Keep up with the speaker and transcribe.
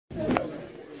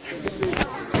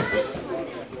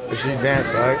She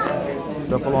danced, all right?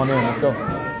 Shuffle on in. Let's go.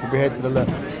 Keep your head to the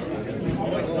left.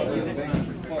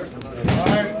 All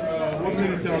right, 1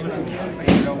 minute, y'all.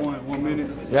 Got 1 minute.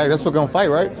 Yeah, that's what we're gonna fight,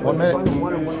 right? 1 minute.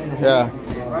 Yeah.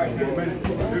 All right, 1 minute.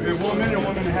 If 1 minute or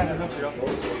 1 minute and a half is up to y'all.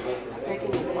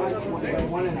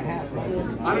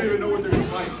 1.5. I don't even know what they're gonna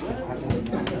fight.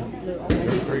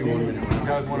 3 1 minute. You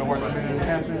guys want to work a minute and a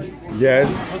half then? Yeah.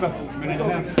 Okay. Minute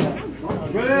and a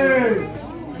half. Ready?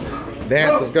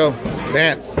 Dance. Let's go.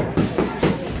 Dance.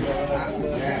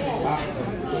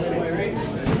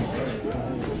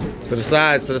 To the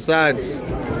sides. To the sides. To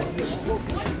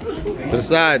the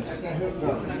sides.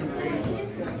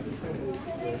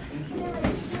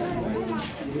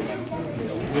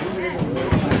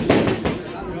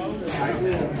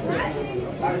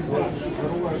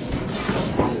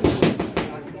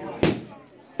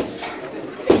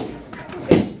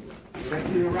 Step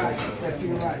to your right. Step to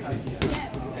your right.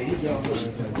 There you go.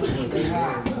 Stay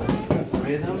high.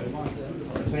 Rhythm.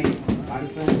 Paint. Body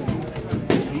frame.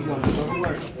 There you go. Go to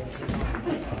work.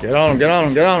 Get on him. Get on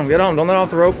him. Get on him. Get on him. Don't let him off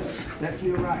the rope. Step to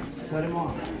your right. Cut him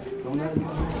off. Don't let him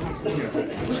off.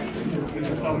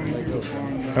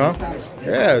 Huh?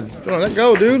 Yeah. Let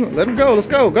go, dude. Let him go. Let's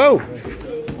go. Go.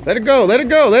 Let it go. Let it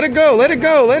go. Let it go. Let it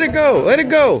go. Let it go. Let it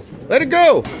go. Let it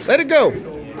go. Let it go.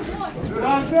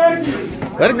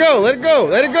 Let it go. Let it go.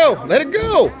 Let it go. Let it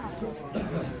go.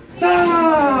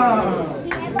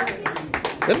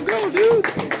 Let him go, dude.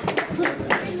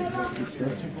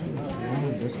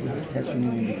 This one's catching you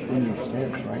in between your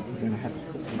steps, right? You're going to have to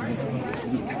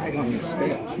be tight on your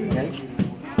steps, okay?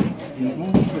 He's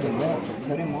moving to the left, so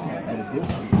cut him off at a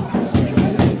distance.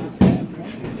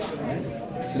 Right?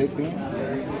 Slip in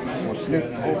or slip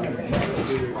over.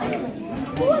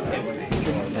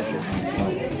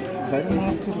 Cut him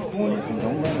off to the corner and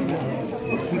don't let him go.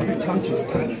 Keep your punches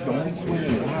tight. Don't be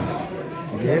swinging loud.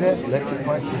 Get it? Let your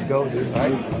punches go, dude.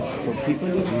 Right? So keep it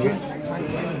tight.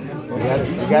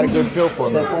 You got a good feel for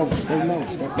him. Step over, stay low,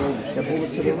 step over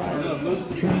to the right.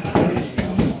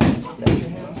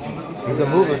 He's a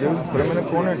mover, dude. Put him in the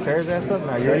corner and tear his ass up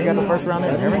now. You already got the first round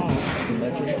in, you hear me?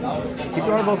 Keep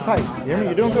your elbows tight. You hear me?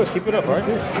 You're doing good. Keep it up, all right?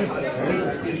 Put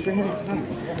him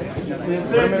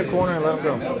in the corner and let him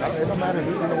go. It don't matter if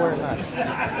he's in the way or not.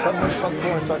 Cut him in the fucking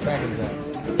corner and start backing his ass.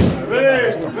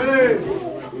 Ready?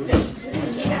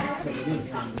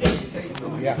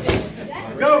 Yeah.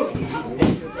 Go!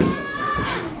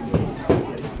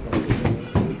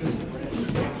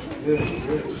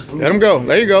 Let him go.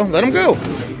 There you go. Let him go.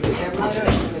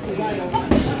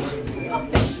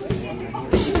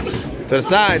 To the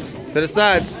sides. To the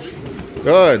sides.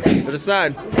 Good. To the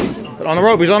side. Put on the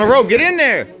rope. He's on the rope. Get in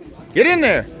there. Get in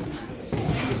there.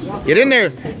 Get in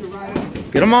there.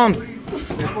 Get him on.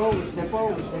 Step over, step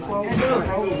over, step over, step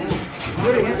over.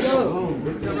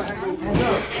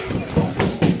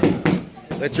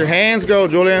 Let your hands go,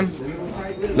 Julian.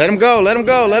 Let him go. Let him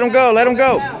go. Let him go. Let him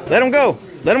go. Let him go.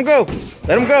 Let him go.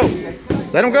 Let him go.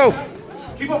 Let him go.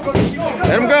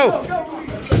 Let him go.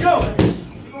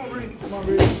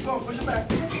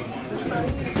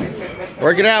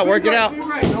 Work it out. Work it out.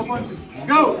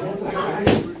 Go.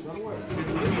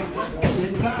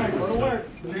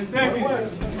 10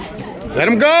 seconds. Let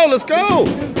him go. Let's go.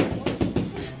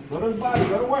 Go to the body.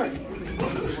 Go to work.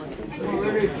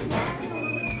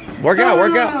 Work out.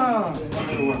 Work out.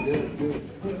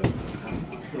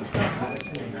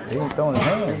 He ain't throwing his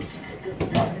hands.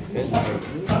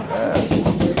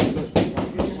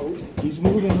 He's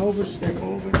moving over, step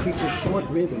over, keep your short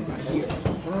rhythm right here.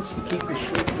 Punch and keep your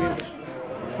short rhythm.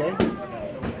 Okay?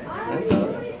 Hands up.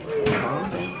 Calm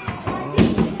down.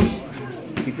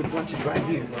 Keep your punches right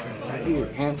here. Right here.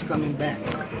 Hands coming back.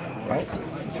 Right?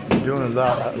 You're doing a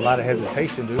lot of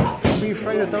hesitation, dude. Don't be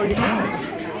afraid to throw your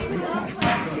hands.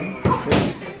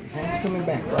 Hands coming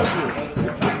back right here.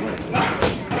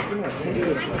 Take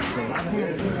this way. Right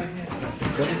hands in.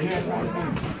 Go to jab right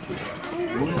hand.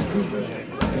 1, 2.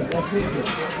 That's it.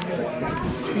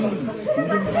 Speed. Speed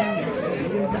him down.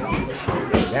 Speed him down.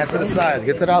 Dance to the side.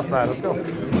 Get to the outside. Let's go.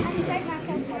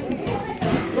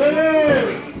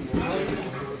 Ready?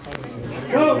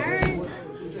 Go.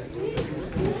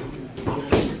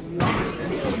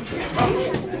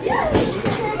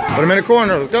 Put him in the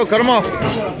corner. Let's go. Cut him off.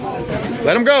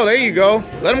 Let him go. There you go.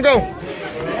 Let him go.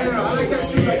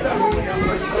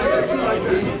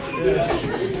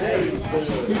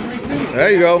 There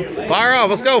you go. Fire off.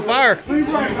 Let's go. Fire.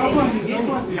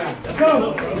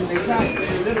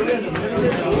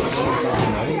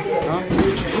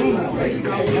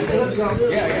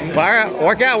 Fire out.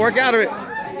 Work out. Work out of it.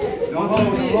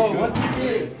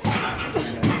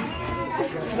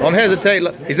 Don't hesitate.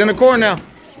 Look, he's in the corner now.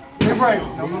 break.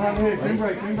 Now behind the head. Clean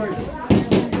break. Clean break.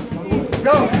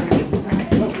 Go.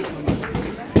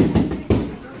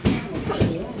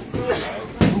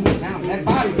 Now, that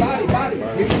body.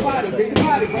 Big body.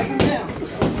 Break him down.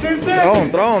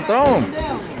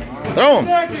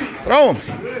 Throw him.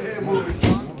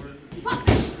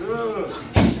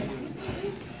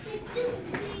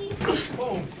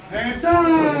 And down.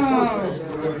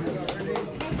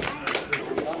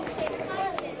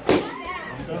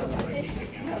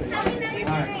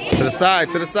 To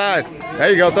the side. There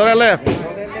you go. Throw that left.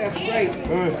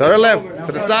 Throw that left.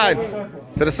 To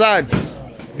the side.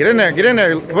 Get in there.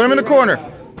 Put him in the corner.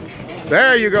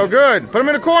 There you go. Good. Put him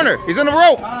in the corner. He's in the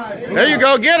rope. There you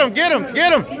go. Get him.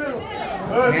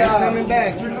 Hands coming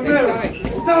back.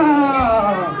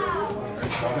 Stop.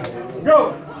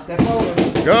 Go. Step over.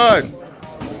 Good.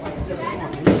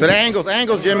 To the angles,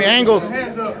 Jimmy. Angles,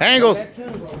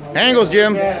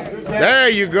 Jim. There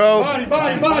you go. Body.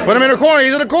 Put him in the corner.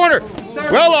 He's in the corner.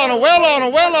 Well on him.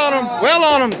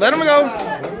 Let him go.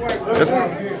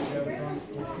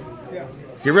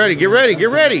 Get ready,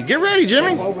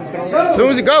 Jimmy. As soon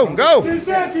as he go. Go.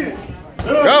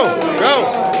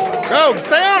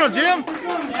 Stay on him, Jim.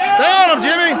 Stay on him,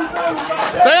 Jimmy.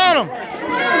 Stay on him,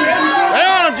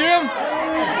 Jim.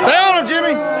 Stay on him,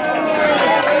 Jimmy.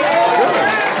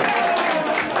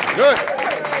 Good.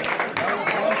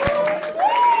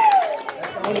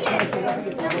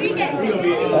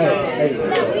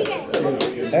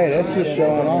 Hey, that's just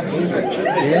showing off.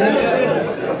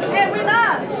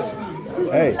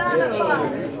 Hey,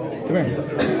 come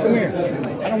here.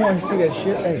 I don't want to see that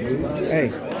shit. Hey.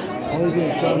 All he's doing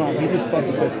is showing off. He just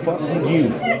fucking said, fuck you. You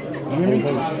hear me?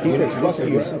 He said, fuck you.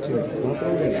 Listen to it. Don't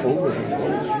throw that over him.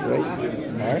 Straight.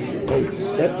 Alright? Hey,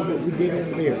 step to what we did in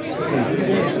there.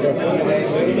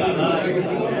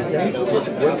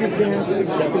 Work your jam,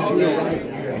 step into your right.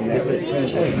 That's it.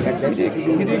 That's it.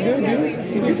 You did good,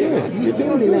 dude. You're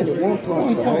doing it at one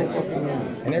point.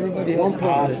 And everybody else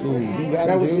got it. You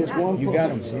got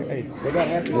them. Hey, they got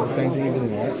half to do the same thing you're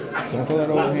doing, right? Don't throw that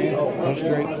overhand. Go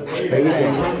straight. Stay with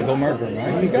them. Go murder them,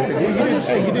 right? You got it, dude. You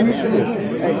did what you did.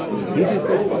 Hey, you just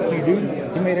said fuck you, dude.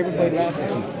 You made everybody laugh at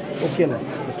you. Go kill him.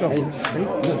 Let's go.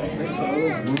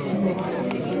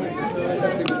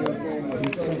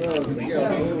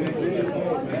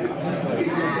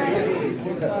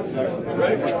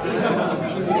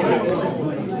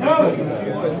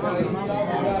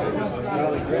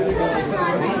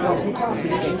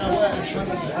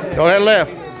 Go that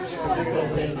left.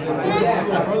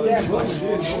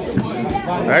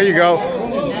 There you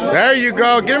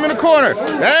go. Get him in the corner.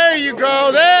 There you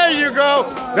go.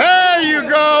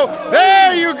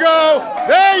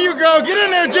 Get in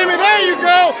there, Jimmy. There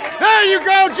you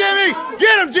go, Jimmy.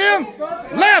 Get him, Jim.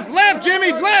 Left,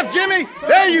 Jimmy.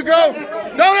 There you go.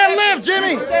 Throw that left,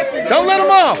 Jimmy. Don't let him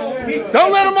off.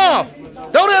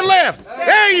 Throw that left.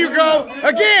 There you go.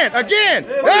 Again.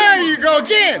 There you go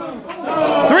again.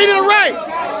 3 to the right.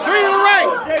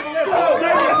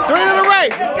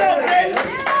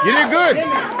 You did good.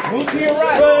 Move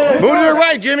to the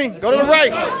right, Jimmy. Go to the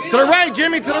right. To the right,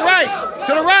 Jimmy. To the right.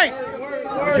 To the right,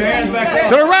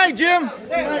 Jim. To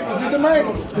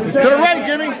the right,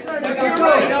 Jimmy.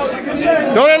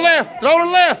 Throw that left.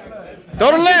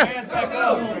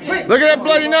 Look at that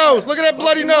bloody nose.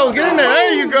 Get in there.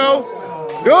 There you go.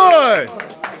 Good.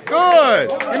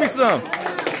 Give me some.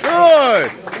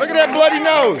 Good. Look at that bloody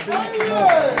nose.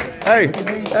 Hey,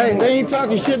 they ain't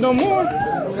talking shit no more.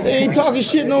 There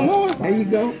you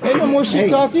go. Ain't no more shit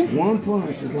talking. One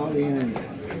punch is all the end.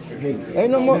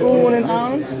 Ain't no more oohing and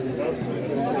ahhing.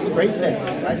 Straight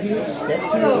left. Right here. Step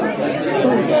to the right.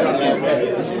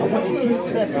 I want you to keep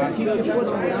stepping. Keep your foot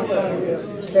on the outside of this.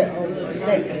 Step.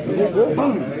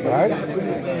 Boom. All right.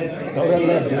 Throw that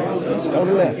left, dude. Throw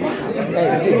the left. Hey,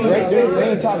 right there. They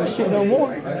ain't talking shit no more.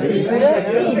 You see that?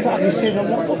 They ain't talking shit no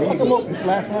more. Go fuck them up.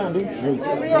 Last round, dude. Lay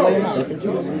him out.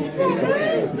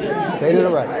 Stay to the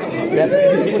right.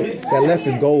 That left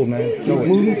is gold, man. Show it.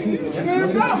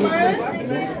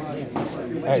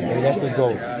 Hey, that's the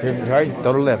goal. Right?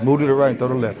 Throw the left. Move to the right. Throw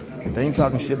the left. They ain't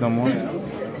talking shit no more.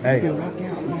 Hey.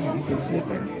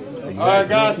 All right,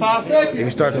 guys, 5 seconds. If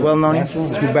he starts welling on you,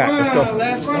 scoot back. Let's go.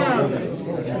 Last round.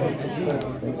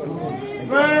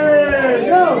 Hey,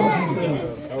 go.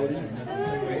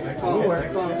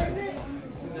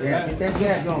 Yeah, get that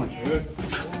gas going.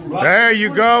 There you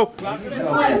go. To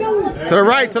the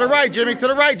right, Jimmy.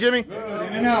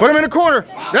 Put him in the corner.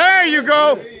 There you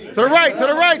go. To the right.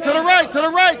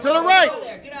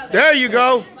 There you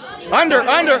go. Under.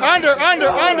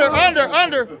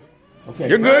 Okay.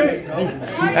 You're good.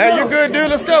 Hey, you're good, dude.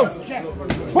 Let's go.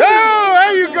 Oh,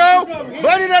 there you go.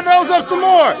 Bloody that nose up some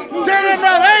more. Turn that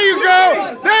nose. There you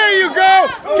go. There you go.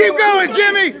 Keep going,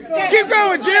 Jimmy. Keep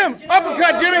going, Jim.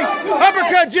 Uppercut, Jimmy.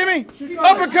 Uppercut, Jimmy.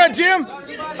 Uppercut, Jim.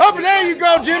 Up, there you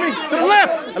go, Jimmy. To the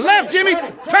left. Left, Jimmy.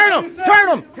 Turn him. Turn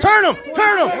him. Turn him.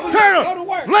 Turn him. Turn him.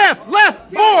 Left.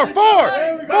 Left. Four.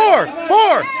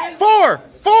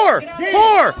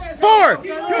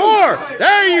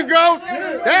 There you go.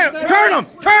 There. Turn him.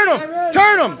 Turn him.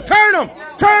 Turn him. Turn him.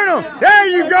 Turn him. There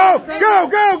you go. Go,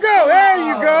 go, go. There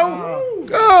you go.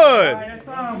 Good.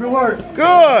 Good work.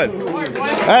 Good.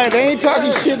 Hey, they ain't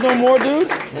talking shit no more, dude.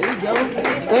 There you go.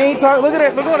 They ain't talking. Look at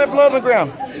that. Look at that blood on the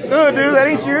ground. Good, dude. That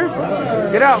ain't yours.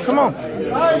 Get out. Come on.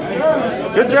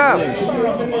 Good job.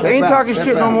 They ain't talking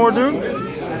shit no more, dude.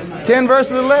 10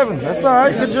 versus 11. That's all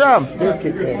right. Good job. Still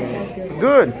kick that ass.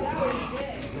 Good.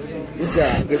 Good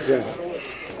job. Good job.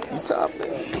 You top, man.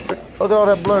 Look at all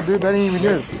that blood, dude. That ain't even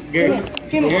yours. Good.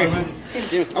 Good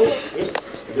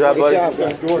job, buddy. job,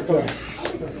 guys.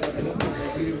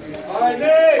 All right,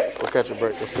 Nick. We'll catch a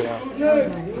break. Let's sit down.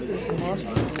 Good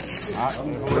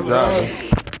job, man.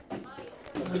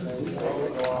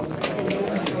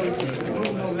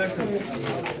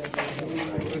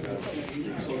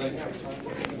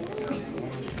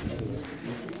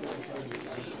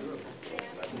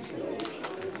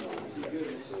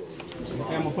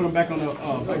 Okay, I'm gonna put them back on the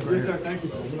Yes, sir. Thank you.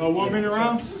 1 minute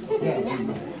rounds?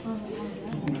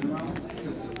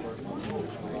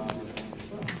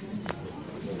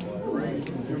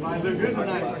 Everybody look good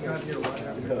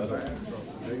tonight.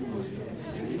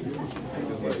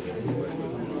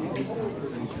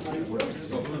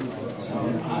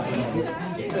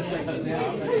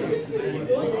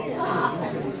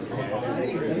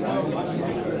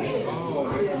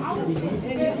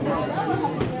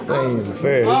 That ain't even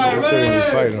fair. They're serious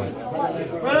fighting.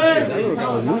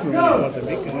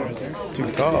 Too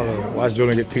tall. Watch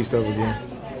Julian get pieced up again.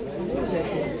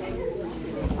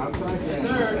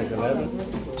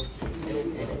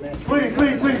 Clean.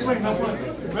 No punch.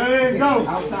 Ready, go.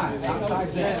 Outside jab.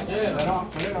 Outside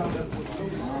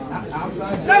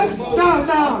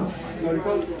Down.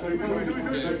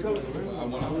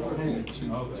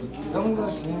 Don't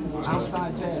rush him.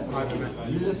 Outside jab.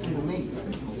 You listen to me.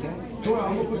 Okay?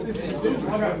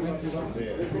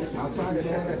 Outside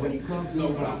jab. When he comes in.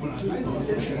 Let's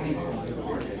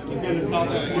get it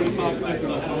stopped at 45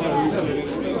 seconds.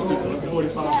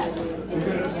 45.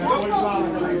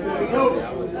 Go.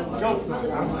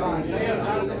 Outside jab.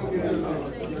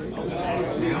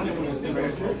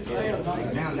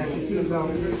 Now let me see go.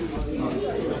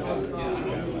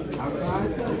 Outside.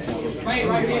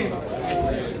 right here.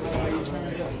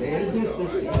 Stay at a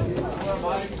distance.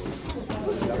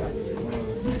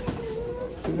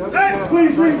 Hey,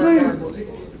 clean.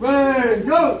 Ready,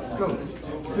 go. Go.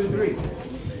 2, 3.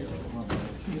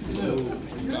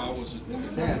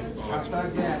 Jab.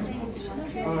 Outside jab.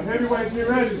 Heavyweight, get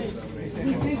ready.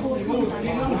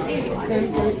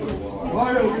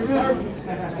 Mario, get ready.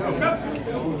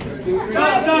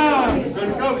 Down.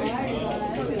 Good coach.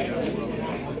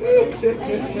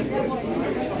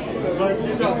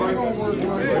 Good job, Mike.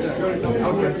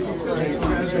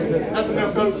 That's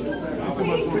enough.